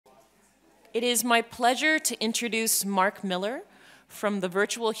It is my pleasure to introduce Mark Miller from the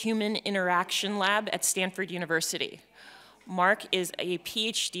Virtual Human Interaction Lab at Stanford University. Mark is a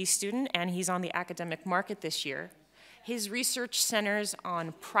PhD student and he's on the academic market this year. His research centers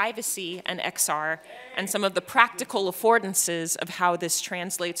on privacy and XR and some of the practical affordances of how this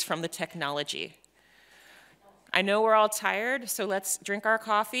translates from the technology. I know we're all tired, so let's drink our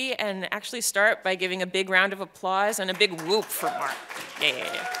coffee and actually start by giving a big round of applause and a big whoop for Mark.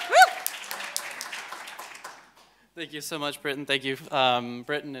 Yeah. Woo! Thank you so much, Britton. Thank you,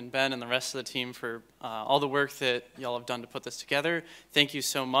 Britton and Ben and the rest of the team for all the work that y'all have done to put this together. Thank you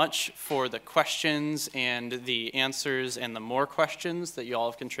so much for the questions and the answers and the more questions that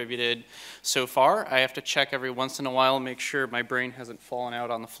y'all have contributed so far. I have to check every once in a while, make sure my brain hasn't fallen out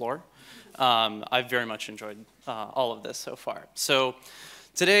on the floor. I've very much enjoyed all of this so far. So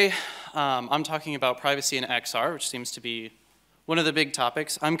today, I'm talking about privacy in XR, which seems to be one of the big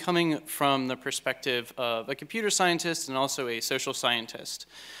topics. I'm coming from the perspective of a computer scientist and also a social scientist.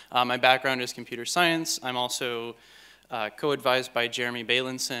 My background is computer science. I'm also co-advised by Jeremy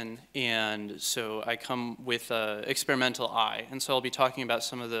Bailenson, and so I come with an experimental eye. And so I'll be talking about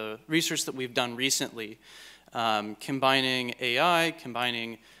some of the research that we've done recently, combining AI,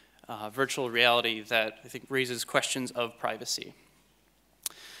 combining virtual reality that I think raises questions of privacy.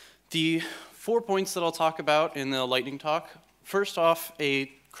 The 4 points that I'll talk about in the lightning talk. First off, a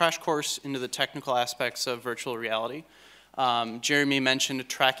crash course into the technical aspects of virtual reality. Jeremy mentioned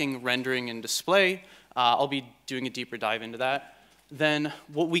tracking, rendering, and display. I'll be doing a deeper dive into that. Then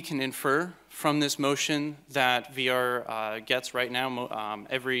what we can infer from this motion that VR gets right now.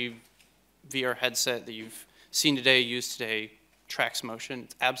 Every VR headset that you've seen today, used today, tracks motion.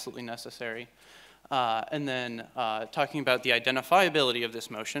 It's absolutely necessary. And then talking about the identifiability of this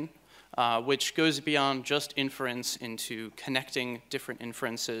motion. Which goes beyond just inference into connecting different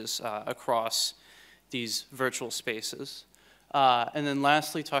inferences across these virtual spaces. And then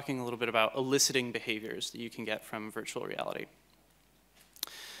lastly, talking a little bit about eliciting behaviors that you can get from virtual reality.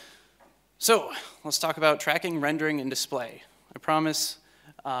 So let's talk about tracking, rendering, and display. I promise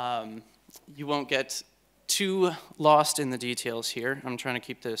you won't get too lost in the details here. I'm trying to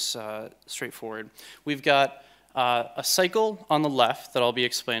keep this straightforward. We've got a cycle on the left that I'll be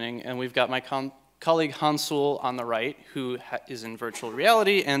explaining, and we've got my colleague Hansul on the right, who is in virtual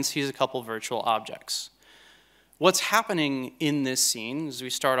reality and sees a couple virtual objects. What's happening in this scene is we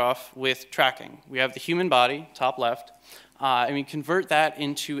start off with tracking. We have the human body, top left, and we convert that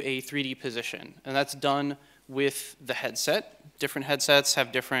into a 3D position, and that's done with the headset. Different headsets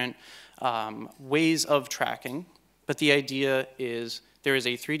have different ways of tracking, but the idea is there is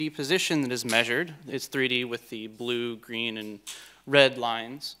a 3D position that is measured. It's 3D with the blue, green, and red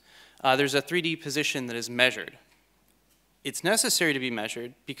lines. There's a 3D position that is measured. It's necessary to be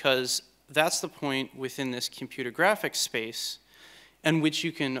measured because that's the point within this computer graphics space in which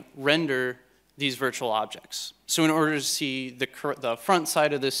you can render these virtual objects. So in order to see the front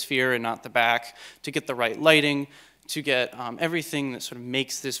side of this sphere and not the back, to get the right lighting, to get everything that sort of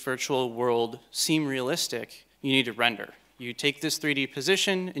makes this virtual world seem realistic, you need to render. You take this 3D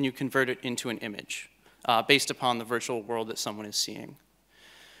position and you convert it into an image based upon the virtual world that someone is seeing.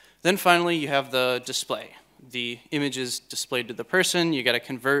 Then finally, you have the display. The image is displayed to the person. You got to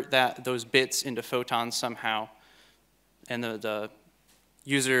convert those bits into photons somehow, and the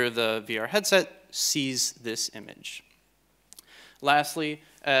user of the VR headset sees this image. Lastly,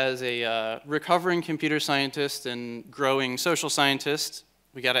 as a recovering computer scientist and growing social scientist,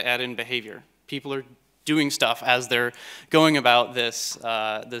 we got to add in behavior. People are doing stuff as they're going about this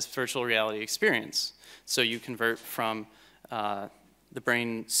virtual reality experience. So you convert from the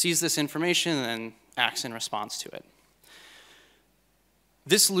brain sees this information and then acts in response to it.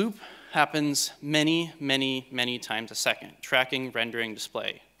 This loop happens many, many, many times a second. Tracking, rendering,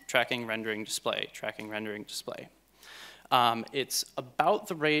 display. Tracking, rendering, display. Tracking, rendering, display. It's about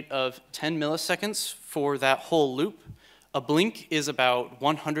the rate of 10 milliseconds for that whole loop. A blink is about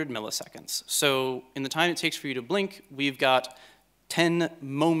 100 milliseconds. So in the time it takes for you to blink, we've got 10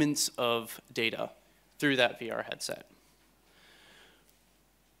 moments of data through that VR headset.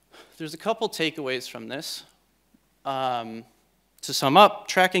 There's a couple takeaways from this. To sum up,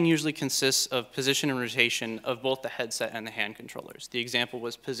 tracking usually consists of position and rotation of both the headset and the hand controllers. The example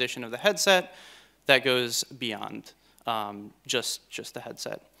was position of the headset. That goes beyond just the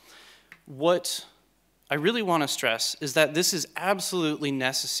headset. What I really want to stress is that this is absolutely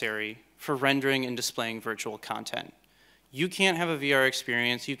necessary for rendering and displaying virtual content. You can't have a VR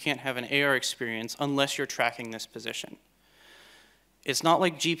experience, you can't have an AR experience unless you're tracking this position. It's not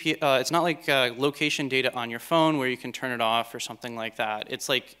like location data on your phone where you can turn it off or something like that. It's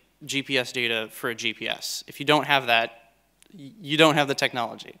like GPS data for a GPS. If you don't have that, you don't have the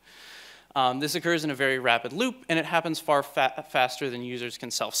technology. This occurs in a very rapid loop, and it happens far faster than users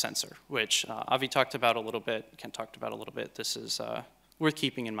can self-censor, which Avi talked about a little bit, Ken talked about a little bit. This is worth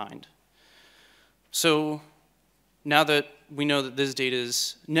keeping in mind. So now that we know that this data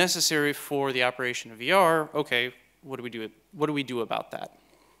is necessary for the operation of VR, okay, what do we do about that?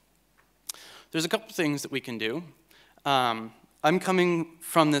 There's a couple things that we can do. I'm coming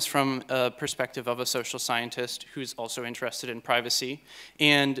from this from a perspective of a social scientist who's also interested in privacy,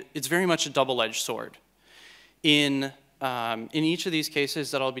 and it's very much a double-edged sword. In each of these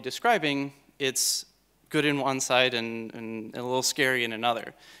cases that I'll be describing, it's good in one side and a little scary in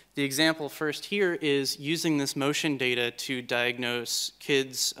another. The example first here is using this motion data to diagnose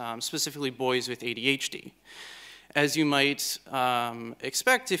kids, specifically boys with ADHD. As you might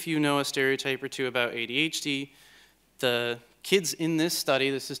expect if you know a stereotype or two about ADHD, the kids in this study,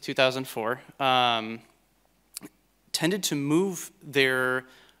 this is 2004, tended to move their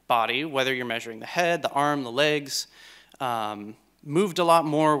body, whether you're measuring the head, the arm, the legs, moved a lot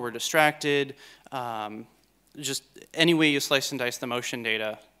more, were distracted. Just any way you slice and dice the motion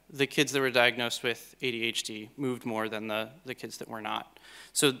data, the kids that were diagnosed with ADHD moved more than the kids that were not.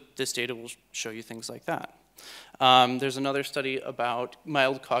 So this data will show you things like that. There's another study about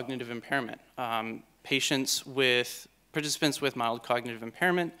mild cognitive impairment. Participants with mild cognitive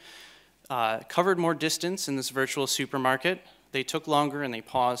impairment covered more distance in this virtual supermarket. They took longer and they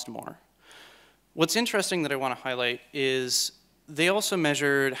paused more. What's interesting that I want to highlight is they also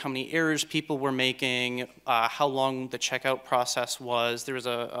measured how many errors people were making, how long the checkout process was. There was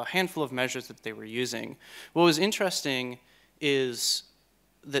a handful of measures that they were using. What was interesting is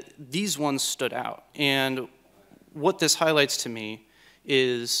that these ones stood out. And what this highlights to me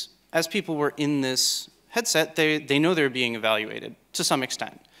is as people were in this headset, they know they're being evaluated to some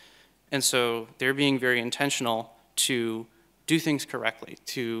extent. And so they're being very intentional to do things correctly,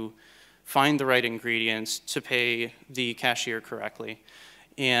 to find the right ingredients, to pay the cashier correctly.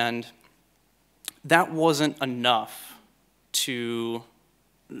 And that wasn't enough to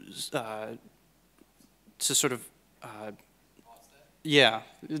sort of, yeah,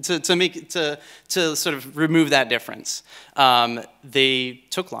 to sort of remove that difference. They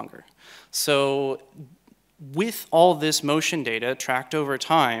took longer. So with all this motion data tracked over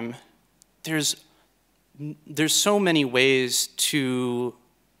time, there's so many ways to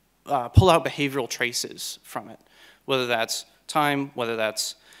pull out behavioral traces from it, whether that's time, whether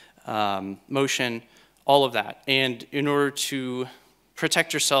that's motion, all of that. And in order to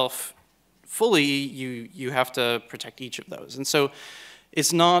protect yourself fully, you have to protect each of those. And so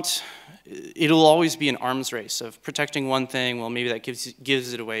it'll always be an arms race of protecting one thing, well, maybe that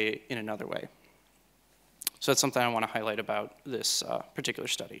gives it away in another way. So that's something I want to highlight about this particular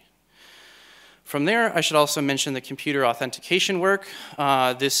study. From there, I should also mention the computer authentication work.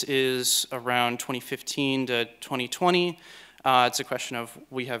 This is around 2015 to 2020. It's a question of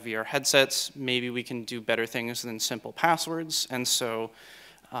we have VR headsets. Maybe we can do better things than simple passwords. And so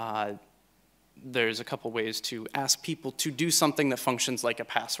there's a couple ways to ask people to do something that functions like a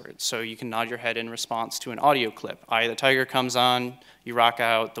password. So you can nod your head in response to an audio clip. Eye of the Tiger comes on, you rock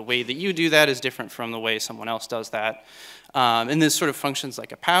out. The way that you do that is different from the way someone else does that. And this sort of functions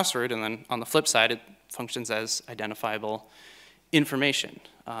like a password, and then on the flip side, it functions as identifiable information.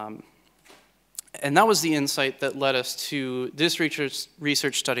 And that was the insight that led us to this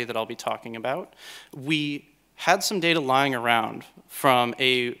research study that I'll be talking about. We had some data lying around from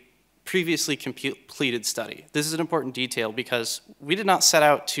a previously completed study. This is an important detail because we did not set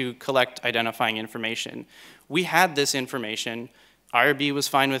out to collect identifying information. We had this information, IRB was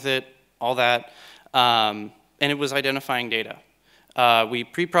fine with it, all that, and it was identifying data. We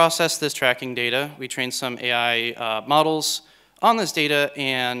pre-processed this tracking data, we trained some AI models on this data,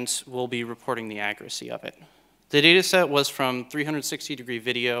 and we'll be reporting the accuracy of it. The data set was from 360-degree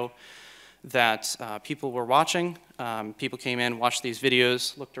video that people were watching. People came in, watched these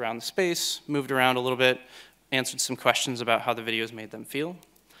videos, looked around the space, moved around a little bit, answered some questions about how the videos made them feel.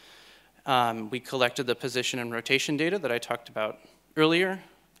 We collected the position and rotation data that I talked about earlier,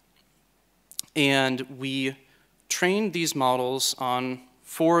 and we trained these models on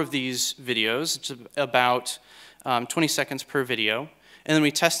 4 of these videos. It's about 20 seconds per video, and then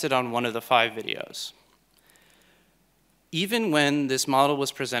we tested on 1 of the 5 videos. Even when this model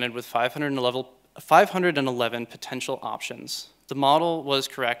was presented with 511 potential options, the model was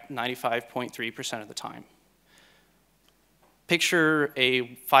correct 95.3% of the time. Picture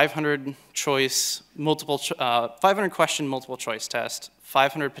a 500 question multiple choice test,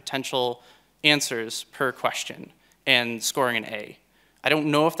 500 potential answers per question, and scoring an A. I don't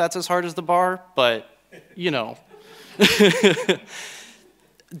know if that's as hard as the bar, but, you know.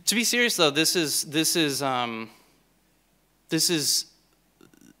 To be serious though, this is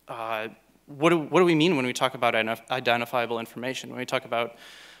what do we mean when we talk about identifiable information? When we talk about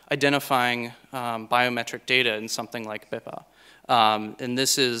identifying biometric data in something like BIPA, and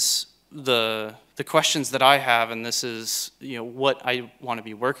this is the questions that I have, and this is what I want to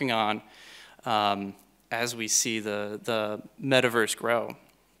be working on as we see the metaverse grow.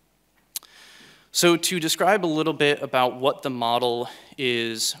 So to describe a little bit about what the model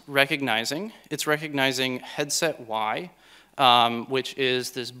is recognizing, it's recognizing headset Y, which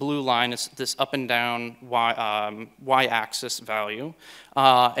is this blue line, it's this up and down Y-axis value,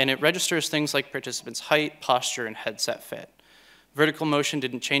 and it registers things like participants' height, posture, and headset fit. Vertical motion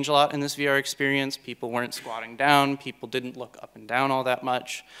didn't change a lot in this VR experience. People weren't squatting down. People didn't look up and down all that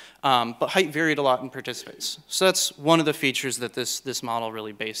much. But height varied a lot in participants. So that's one of the features that this model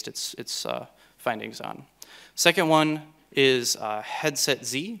really based its findings on. Second one is headset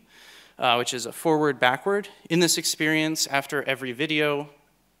Z, which is a forward-backward. In this experience, after every video,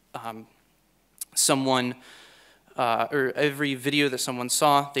 or every video that someone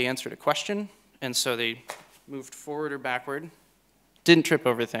saw, they answered a question. And so they moved forward or backward. Didn't trip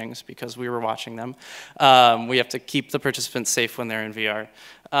over things because we were watching them. We have to keep the participants safe when they're in VR.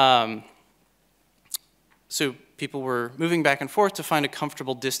 So people were moving back and forth to find a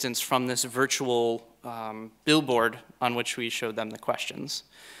comfortable distance from this virtual billboard on which we showed them the questions.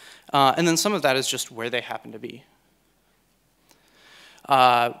 And then some of that is just where they happen to be.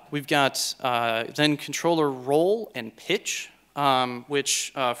 We've got then controller role and pitch,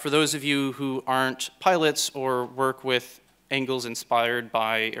 which for those of you who aren't pilots or work with angles inspired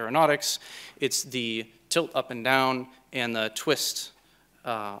by aeronautics, it's the tilt up and down and the twist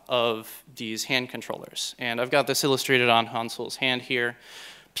of these hand controllers. And I've got this illustrated on Hansel's hand here.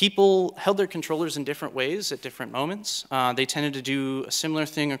 People held their controllers in different ways at different moments. They tended to do a similar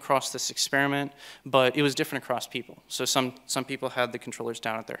thing across this experiment, but it was different across people. So some people had the controllers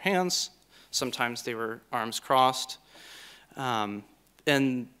down at their hands. Sometimes they were arms crossed. And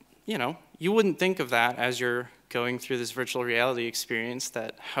you wouldn't think of that as you're going through this virtual reality experience,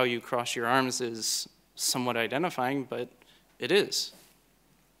 that how you cross your arms is somewhat identifying, but it is.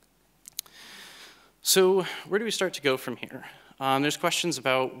 So where do we start to go from here? There's questions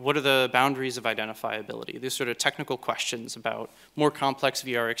about what are the boundaries of identifiability. These sort of technical questions about more complex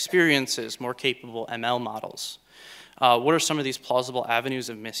VR experiences, more capable ML models. What are some of these plausible avenues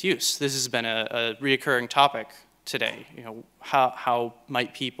of misuse? This has been a reoccurring topic today. How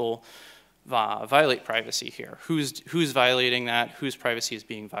might people violate privacy here? Who's violating that? Whose privacy is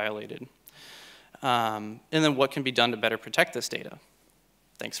being violated? And then what can be done to better protect this data?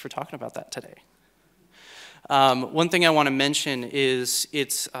 Thanks for talking about that today. One thing I want to mention is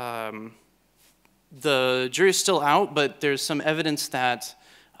the jury's still out, but there's some evidence that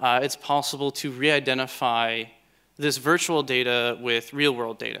it's possible to re-identify this virtual data with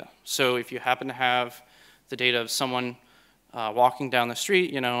real-world data. So if you happen to have the data of someone walking down the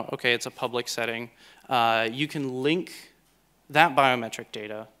street, okay, it's a public setting, you can link that biometric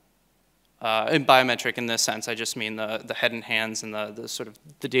data, and biometric in this sense, I just mean the head and hands and the sort of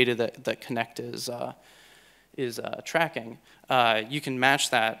the data that Connect is tracking. You can match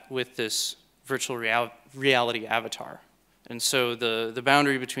that with this virtual reality avatar. And so the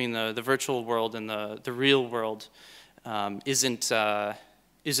boundary between the virtual world and the real world isn't as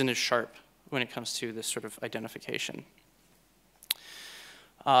sharp when it comes to this sort of identification.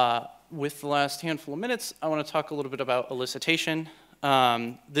 With the last handful of minutes, I want to talk a little bit about elicitation.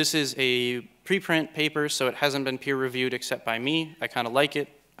 This is a preprint paper, so it hasn't been peer reviewed except by me. I kind of like it.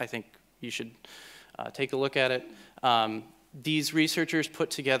 I think you should take a look at it. These researchers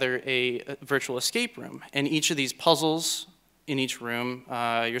put together a virtual escape room, and each of these puzzles in each room,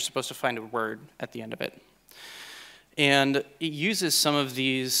 you're supposed to find a word at the end of it. And it uses some of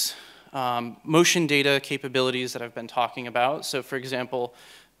these motion data capabilities that I've been talking about. So for example,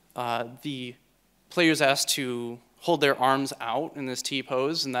 the player's asked to hold their arms out in this T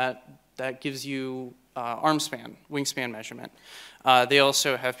pose, and that gives you arm span, wingspan measurement. They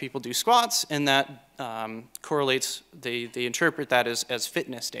also have people do squats, and that correlates, they interpret that as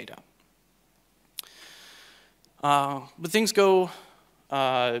fitness data. But things go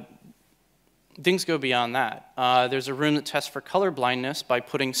beyond that. There's a room that tests for color blindness by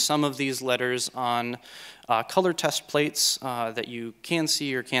putting some of these letters on color test plates that you can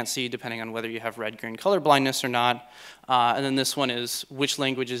see or can't see depending on whether you have red-green color blindness or not. And then this one is which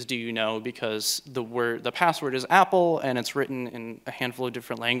languages do you know, because the password is Apple and it's written in a handful of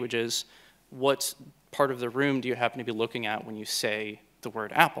different languages. What part of the room do you happen to be looking at when you say the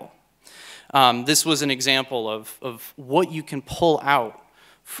word apple. This was an example of what you can pull out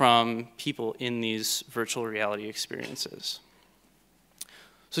from people in these virtual reality experiences.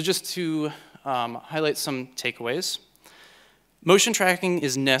 So just to highlight some takeaways, motion tracking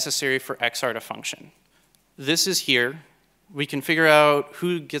is necessary for XR to function. This is here. We can figure out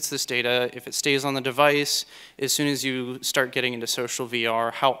who gets this data, if it stays on the device. As soon as you start getting into social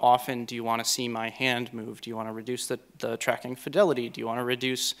VR, how often do you want to see my hand move? Do you want to reduce the tracking fidelity? Do you want to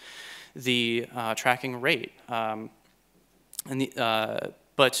reduce the tracking rate?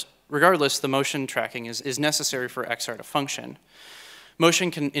 But regardless, the motion tracking is necessary for XR to function.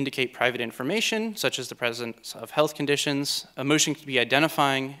 Motion can indicate private information, such as the presence of health conditions. A motion can be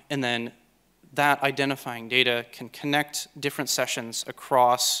identifying, and then that identifying data can connect different sessions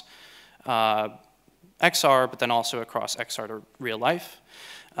across XR, but then also across XR to real life.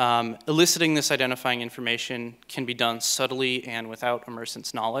 Eliciting this identifying information can be done subtly and without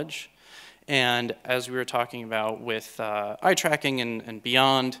immersant's knowledge. And as we were talking about with eye tracking and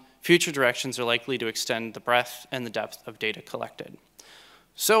beyond, future directions are likely to extend the breadth and the depth of data collected.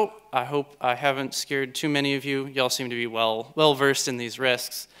 So I hope I haven't scared too many of you. Y'all seem to be well versed in these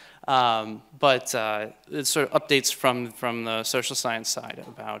risks. But it's sort of updates from the social science side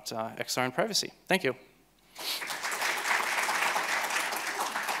about XR and privacy. Thank you.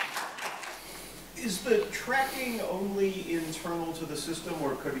 Is the tracking only internal to the system,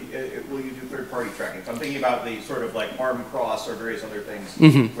 or could will you do third-party tracking? So I'm thinking about the sort of like arm cross or various other things,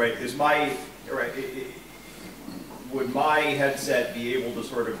 right? Would my headset be able to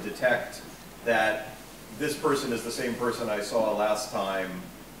sort of detect that this person is the same person I saw last time,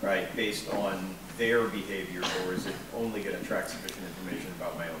 right, based on their behavior, or is it only going to track sufficient information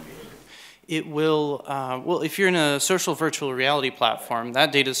about my own behavior? It will, well, if you're in a social virtual reality platform,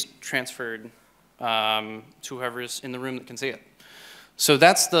 that data is transferred to whoever's in the room that can see it. So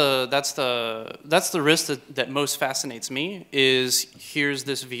that's the risk that most fascinates me, is here's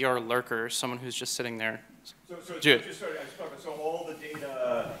this VR lurker, someone who's just sitting there. So all the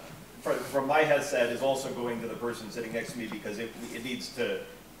data from my headset is also going to the person sitting next to me, because it needs to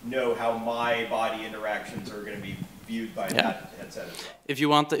know how my body interactions are going to be viewed by that headset as well. If you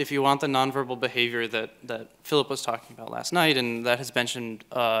want the nonverbal behavior that Philip was talking about last night, and that has mentioned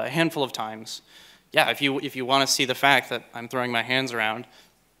a handful of times, yeah, if you want to see the fact that I'm throwing my hands around,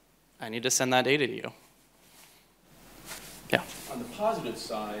 I need to send that data to you. Yeah. On the positive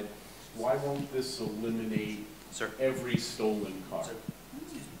side, why won't this eliminate every stolen car?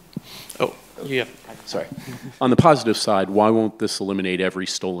 Oh, yeah. Sorry. On the positive side, why won't this eliminate every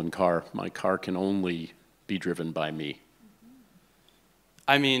stolen car? My car can only be driven by me.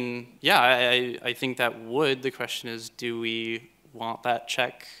 I mean, yeah, I think that would. The question is, do we want that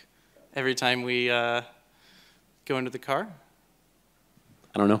check every time we go into the car?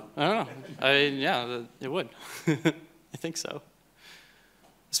 I don't know. I don't know. Yeah, it would. I think so.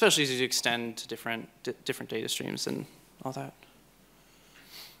 Especially as you extend to different data streams and all that.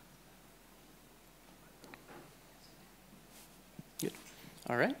 Good.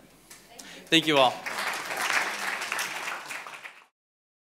 All right. Thank you all.